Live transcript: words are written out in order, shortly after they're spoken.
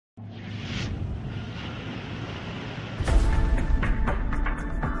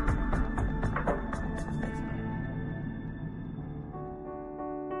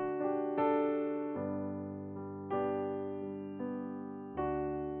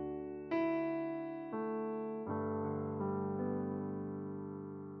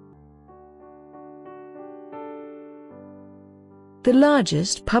The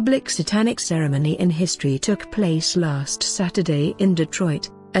largest public satanic ceremony in history took place last Saturday in Detroit,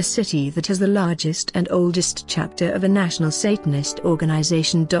 a city that has the largest and oldest chapter of a national Satanist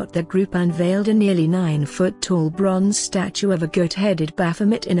organization. The group unveiled a nearly 9-foot-tall bronze statue of a goat-headed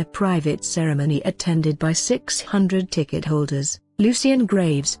Baphomet in a private ceremony attended by 600 ticket holders. Lucien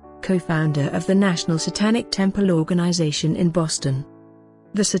Graves, co-founder of the National Satanic Temple organization in Boston.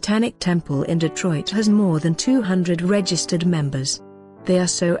 The Satanic Temple in Detroit has more than 200 registered members. They are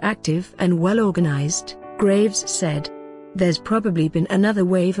so active and well organized, Graves said. There's probably been another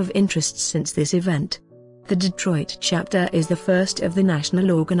wave of interest since this event. The Detroit chapter is the first of the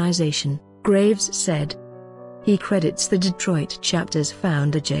national organization, Graves said. He credits the Detroit chapter's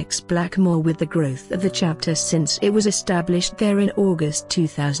founder Jex Blackmore with the growth of the chapter since it was established there in August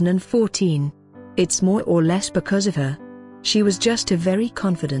 2014. It's more or less because of her. She was just a very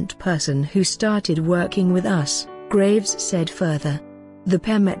confident person who started working with us, Graves said further. The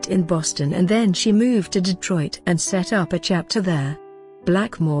pair met in Boston and then she moved to Detroit and set up a chapter there.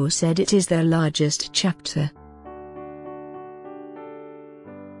 Blackmore said it is their largest chapter.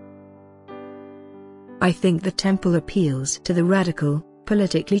 I think the temple appeals to the radical,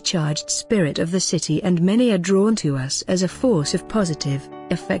 politically charged spirit of the city and many are drawn to us as a force of positive,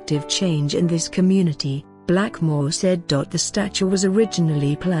 effective change in this community, Blackmore said. The statue was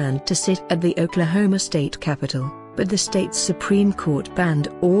originally planned to sit at the Oklahoma State Capitol, but the state's Supreme Court banned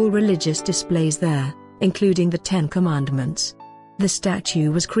all religious displays there, including the Ten Commandments. The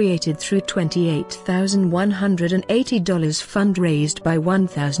statue was created through $28,180 fundraised by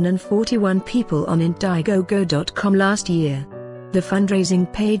 1,041 people on Indiegogo.com last year. The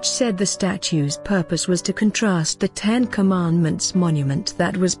fundraising page said the statue's purpose was to contrast the Ten Commandments monument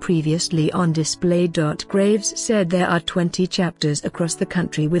that was previously on display. Graves said there are 20 chapters across the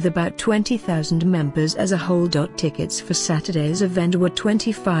country with about 20,000 members as a whole. Tickets for Saturday's event were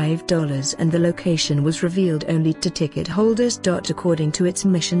 $25 and the location was revealed only to ticket holders. According to its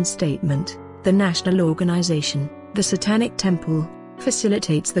mission statement, the national organization, the Satanic Temple,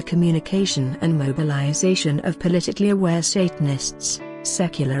 facilitates the communication and mobilization of politically aware Satanists,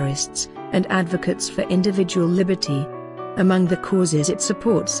 secularists, and advocates for individual liberty. Among the causes it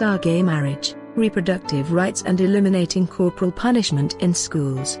supports are gay marriage, reproductive rights and eliminating corporal punishment in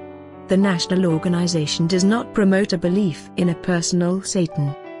schools. The national organization does not promote a belief in a personal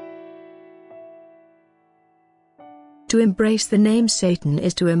Satan. To embrace the name Satan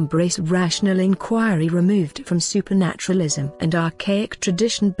is to embrace rational inquiry removed from supernaturalism and archaic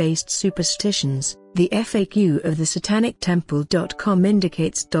tradition-based superstitions, the FAQ of the SatanicTemple.com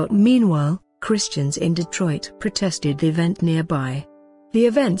indicates. Meanwhile, Christians in Detroit protested the event nearby. The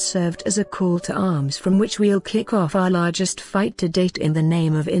event served as a call to arms from which we'll kick off our largest fight to date in the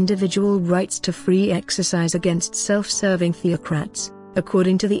name of individual rights to free exercise against self-serving theocrats,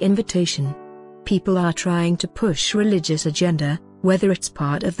 according to the invitation. People are trying to push religious agenda, whether it's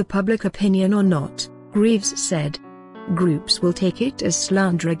part of the public opinion or not, Graves said. Groups will take it as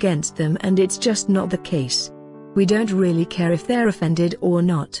slander against them and it's just not the case. We don't really care if they're offended or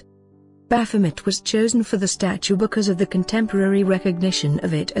not. Baphomet was chosen for the statue because of the contemporary recognition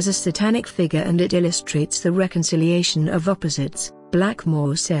of it as a satanic figure and it illustrates the reconciliation of opposites,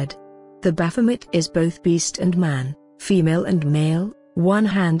 Blackmore said. The Baphomet is both beast and man, female and male. One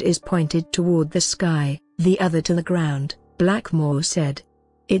hand is pointed toward the sky, the other to the ground, Blackmore said.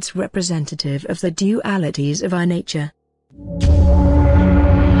 It's representative of the dualities of our nature.